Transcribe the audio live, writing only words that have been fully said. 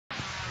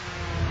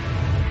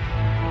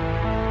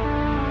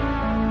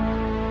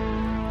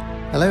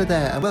Hello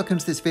there and welcome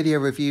to this video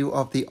review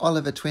of the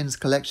Oliver Twins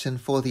collection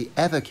for the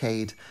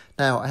Evercade.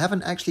 Now, I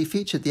haven't actually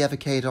featured the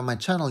Evercade on my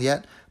channel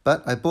yet,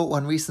 but I bought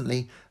one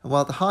recently, and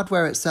while the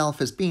hardware itself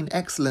has been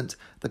excellent,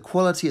 the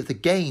quality of the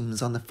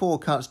games on the 4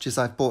 cartridges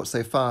I've bought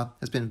so far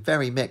has been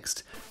very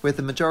mixed, with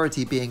the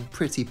majority being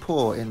pretty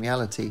poor in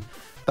reality.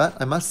 But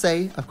I must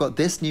say, I've got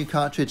this new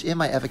cartridge in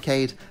my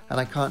Evercade, and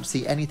I can't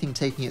see anything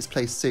taking its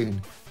place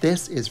soon.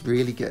 This is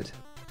really good.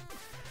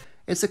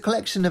 It's a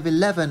collection of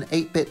 11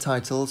 8-bit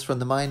titles from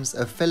the minds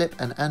of Philip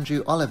and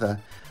Andrew Oliver.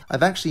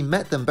 I've actually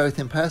met them both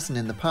in person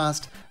in the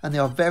past, and they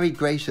are very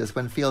gracious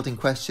when fielding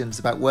questions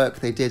about work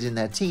they did in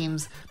their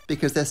teams,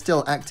 because they're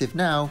still active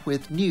now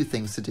with new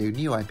things to do,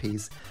 new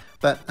IPs.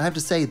 But I have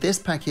to say, this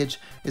package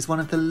is one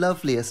of the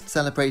loveliest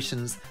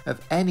celebrations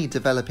of any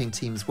developing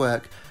team's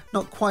work,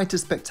 not quite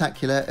as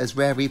spectacular as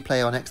Rare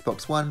Replay on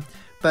Xbox One,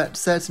 but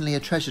certainly a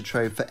treasure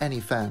trove for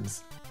any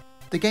fans.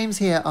 The games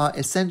here are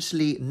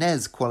essentially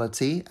NES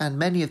quality, and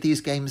many of these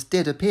games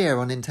did appear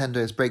on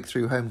Nintendo's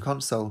breakthrough home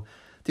console.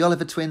 The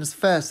Oliver Twins'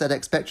 first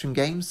ZX Spectrum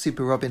game,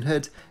 Super Robin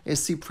Hood,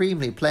 is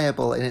supremely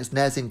playable in its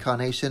NES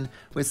incarnation,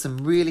 with some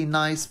really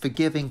nice,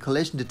 forgiving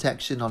collision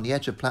detection on the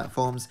edge of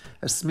platforms,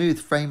 a smooth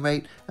frame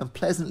rate, and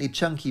pleasantly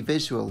chunky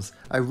visuals.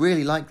 I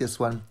really like this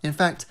one, in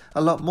fact,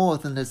 a lot more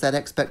than the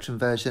ZX Spectrum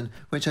version,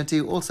 which I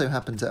do also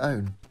happen to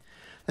own.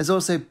 There's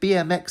also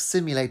BMX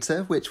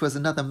Simulator, which was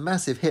another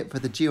massive hit for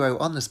the duo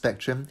on the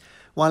Spectrum.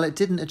 While it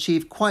didn't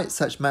achieve quite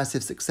such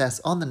massive success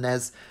on the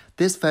NES,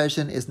 this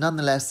version is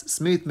nonetheless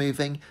smooth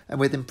moving and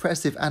with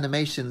impressive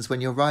animations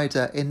when your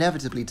rider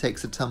inevitably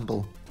takes a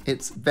tumble.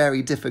 It's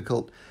very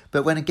difficult,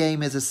 but when a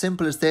game is as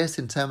simple as this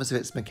in terms of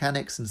its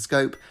mechanics and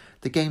scope,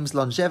 the game's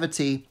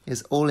longevity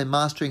is all in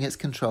mastering its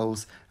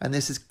controls, and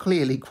this is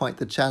clearly quite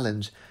the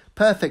challenge.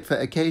 Perfect for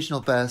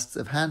occasional bursts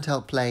of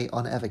handheld play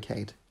on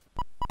Evercade.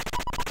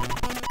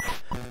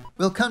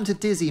 We'll come to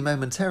Dizzy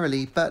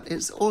momentarily, but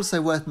it's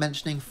also worth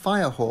mentioning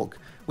Firehawk,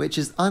 which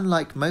is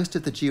unlike most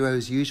of the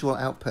duo's usual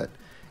output.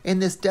 In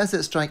this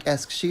Desert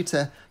Strike-esque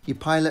shooter, you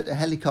pilot a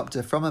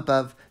helicopter from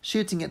above,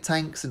 shooting at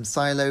tanks and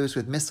silos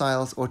with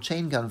missiles or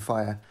chain gun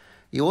fire.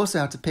 You also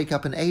have to pick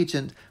up an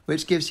agent,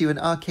 which gives you an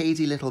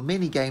arcadey little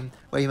mini-game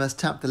where you must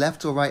tap the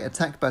left or right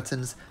attack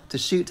buttons to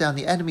shoot down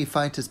the enemy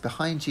fighters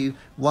behind you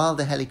while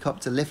the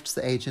helicopter lifts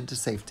the agent to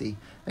safety.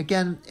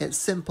 Again, it's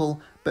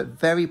simple but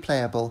very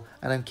playable,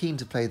 and I'm keen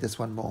to play this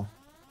one more.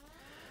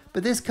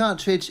 But this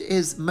cartridge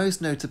is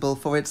most notable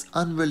for its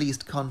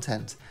unreleased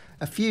content.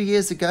 A few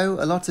years ago,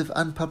 a lot of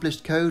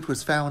unpublished code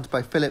was found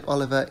by Philip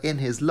Oliver in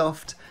his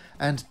loft,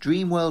 and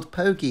Dreamworld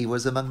Pogi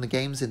was among the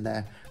games in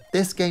there.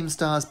 This game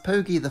stars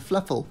Pogi the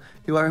Fluffle,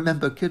 who I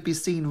remember could be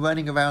seen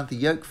running around the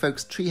Yoke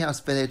Folks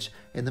treehouse village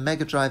in the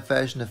Mega Drive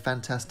version of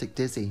Fantastic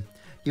Dizzy.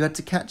 You had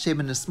to catch him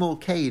in a small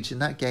cage in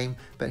that game,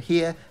 but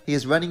here he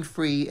is running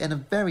free in a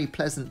very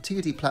pleasant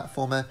 2D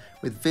platformer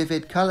with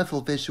vivid,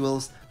 colourful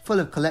visuals full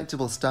of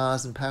collectible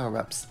stars and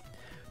power-ups.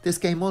 This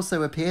game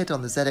also appeared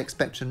on the ZX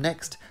Spectrum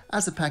Next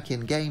as a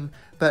pack-in game,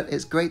 but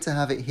it's great to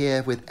have it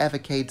here with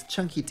Evercade's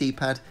chunky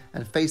D-pad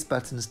and face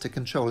buttons to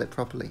control it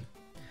properly.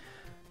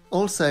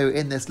 Also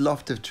in this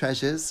loft of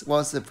treasures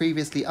was the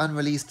previously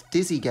unreleased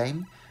Dizzy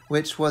game,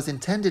 which was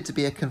intended to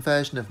be a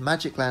conversion of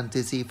Magic Land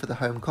Dizzy for the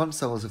home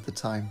consoles of the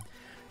time.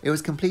 It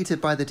was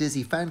completed by the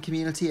Dizzy fan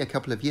community a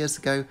couple of years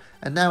ago,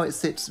 and now it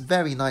sits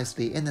very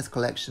nicely in this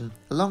collection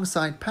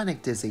alongside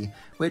Panic Dizzy,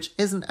 which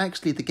isn't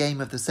actually the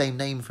game of the same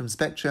name from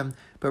Spectrum,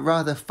 but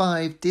rather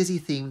 5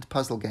 Dizzy-themed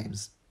puzzle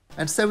games.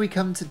 And so we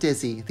come to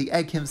Dizzy, the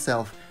egg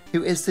himself,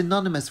 who is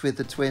synonymous with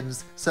the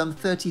twins some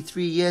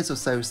 33 years or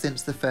so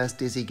since the first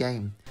Dizzy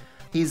game.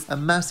 He's a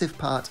massive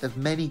part of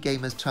many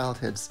gamers'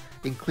 childhoods,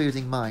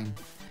 including mine.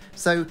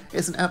 So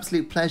it's an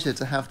absolute pleasure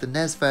to have the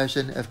NES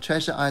version of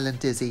Treasure Island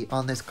Dizzy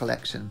on this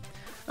collection.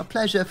 A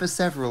pleasure for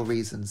several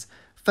reasons.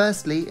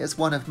 Firstly, it's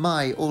one of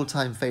my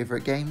all-time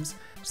favourite games.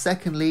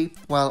 Secondly,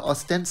 while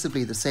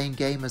ostensibly the same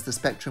game as the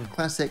Spectrum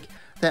Classic,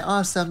 there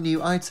are some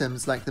new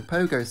items like the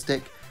pogo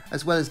stick,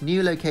 as well as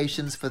new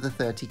locations for the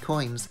 30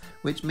 coins,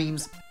 which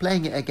means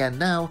playing it again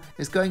now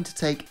is going to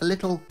take a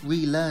little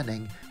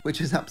relearning, which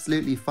is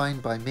absolutely fine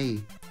by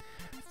me.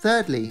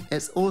 Thirdly,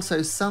 it's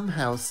also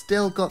somehow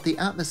still got the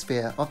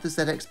atmosphere of the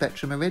ZX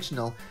Spectrum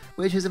original,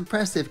 which is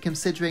impressive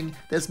considering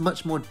there's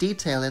much more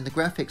detail in the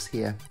graphics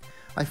here.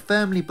 I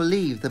firmly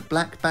believe the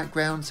black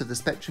backgrounds of the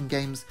Spectrum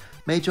games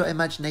made your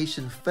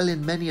imagination fill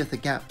in many of the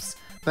gaps,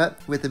 but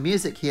with the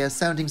music here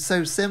sounding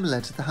so similar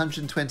to the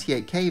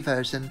 128K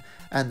version,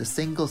 and the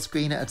single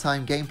screen at a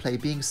time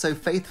gameplay being so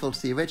faithful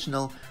to the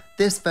original,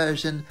 this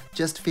version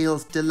just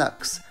feels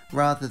deluxe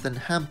rather than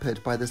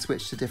hampered by the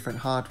switch to different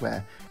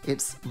hardware.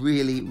 It's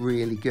really,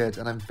 really good,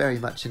 and I'm very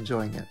much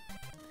enjoying it.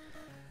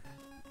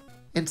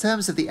 In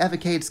terms of the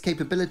Evercade's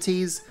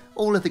capabilities,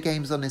 all of the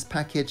games on this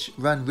package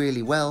run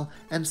really well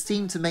and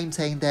seem to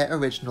maintain their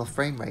original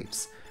frame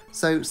rates.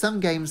 So some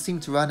games seem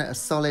to run at a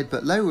solid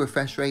but low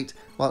refresh rate,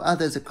 while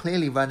others are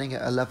clearly running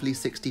at a lovely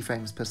 60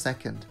 frames per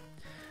second.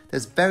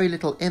 There's very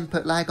little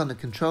input lag on the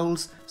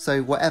controls,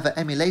 so whatever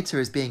emulator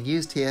is being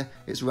used here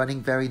is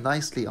running very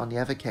nicely on the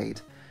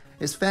Evercade.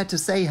 It's fair to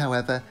say,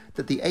 however,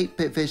 that the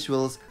 8-bit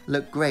visuals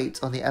look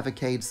great on the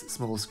Evercade's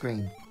small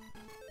screen.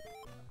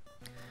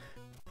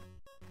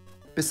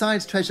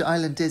 Besides Treasure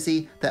Island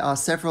Dizzy, there are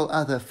several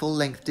other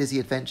full-length Dizzy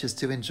adventures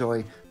to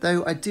enjoy,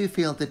 though I do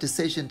feel the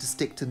decision to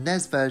stick to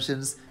NES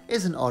versions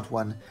is an odd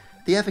one.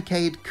 The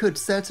Evercade could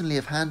certainly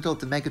have handled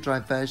the Mega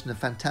Drive version of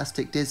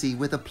Fantastic Dizzy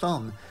with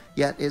aplomb,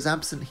 yet is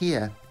absent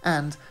here,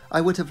 and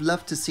I would have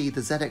loved to see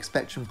the ZX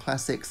Spectrum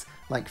classics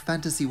like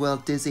Fantasy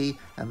World Dizzy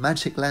and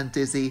Magic Land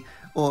Dizzy,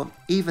 or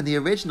even the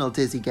original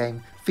Dizzy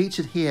game,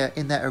 featured here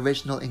in their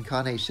original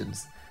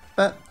incarnations.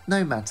 But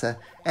no matter,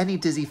 any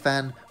Dizzy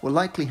fan will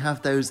likely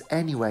have those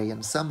anyway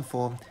in some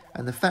form,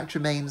 and the fact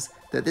remains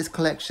that this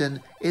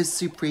collection is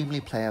supremely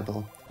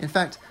playable. In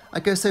fact, I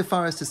go so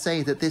far as to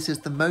say that this is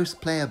the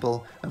most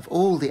playable of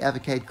all the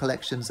Evercade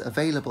collections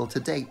available to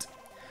date.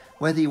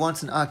 Whether you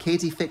want an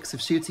arcadey fix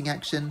of shooting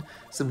action,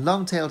 some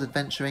long-tailed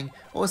adventuring,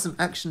 or some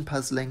action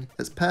puzzling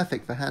that's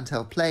perfect for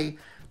handheld play,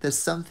 there's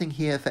something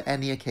here for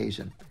any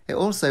occasion. It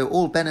also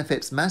all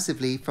benefits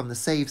massively from the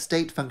save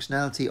state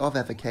functionality of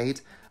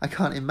Evercade. I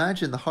can't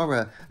imagine the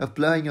horror of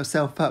blowing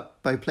yourself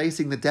up by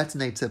placing the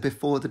detonator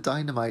before the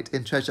dynamite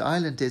in Treasure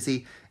Island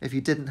Dizzy if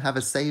you didn't have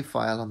a save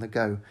file on the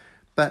go.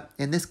 But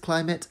in this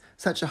climate,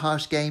 such a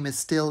harsh game is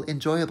still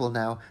enjoyable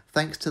now,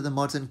 thanks to the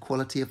modern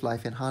quality of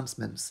life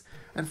enhancements.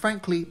 And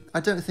frankly, I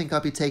don't think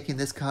I'll be taking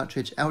this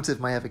cartridge out of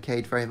my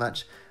Evercade very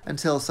much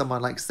until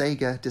someone like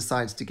Sega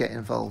decides to get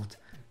involved.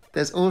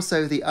 There's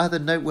also the other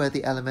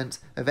noteworthy element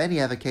of any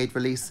Evercade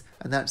release,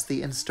 and that's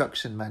the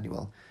instruction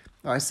manual.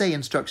 I say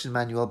instruction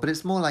manual, but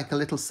it's more like a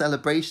little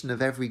celebration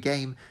of every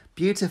game,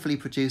 beautifully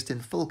produced in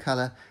full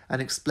colour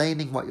and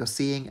explaining what you're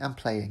seeing and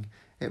playing.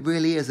 It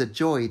really is a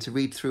joy to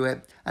read through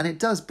it, and it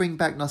does bring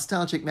back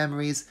nostalgic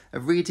memories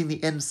of reading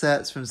the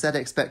inserts from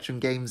ZX Spectrum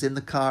games in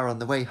the car on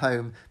the way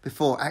home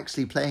before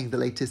actually playing the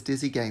latest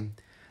Dizzy game.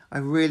 I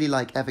really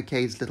like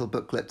Evercade's little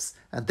booklets,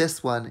 and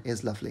this one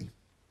is lovely.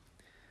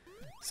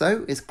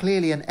 So, it's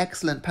clearly an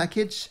excellent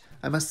package.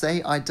 I must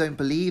say, I don't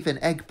believe in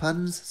egg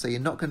puns, so you're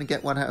not going to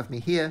get one out of me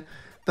here,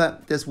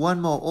 but there's one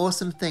more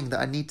awesome thing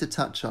that I need to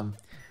touch on.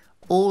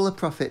 All the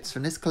profits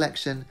from this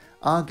collection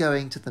are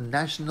going to the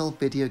National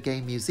Video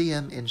Game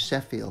Museum in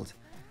Sheffield.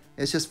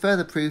 It's just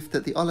further proof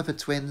that the Oliver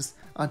twins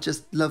are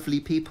just lovely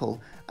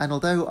people, and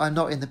although I'm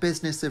not in the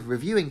business of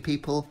reviewing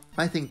people,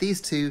 I think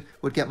these two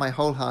would get my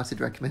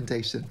wholehearted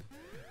recommendation.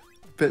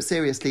 But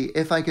seriously,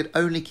 if I could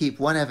only keep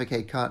one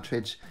Evercade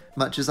cartridge,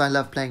 much as I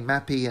love playing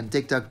Mappy and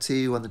Dig Dug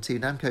 2 on the two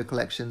Namco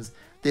collections,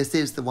 this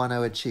is the one I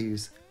would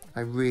choose. I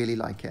really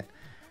like it.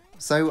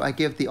 So I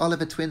give the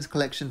Oliver Twins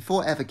collection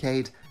for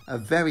Evercade a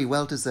very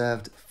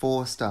well-deserved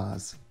 4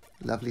 stars.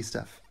 Lovely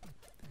stuff.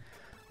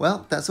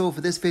 Well, that's all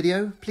for this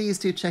video. Please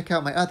do check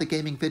out my other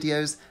gaming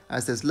videos,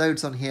 as there's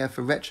loads on here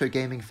for retro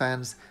gaming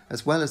fans,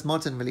 as well as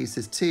modern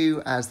releases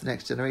too, as the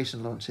next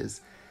generation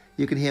launches.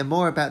 You can hear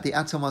more about the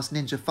Atomos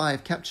Ninja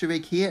 5 capture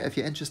rig here if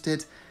you're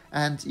interested,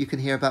 and you can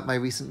hear about my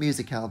recent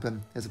music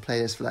album. There's a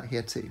playlist for that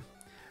here too.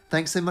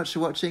 Thanks so much for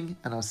watching,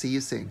 and I'll see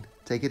you soon.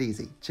 Take it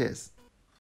easy. Cheers.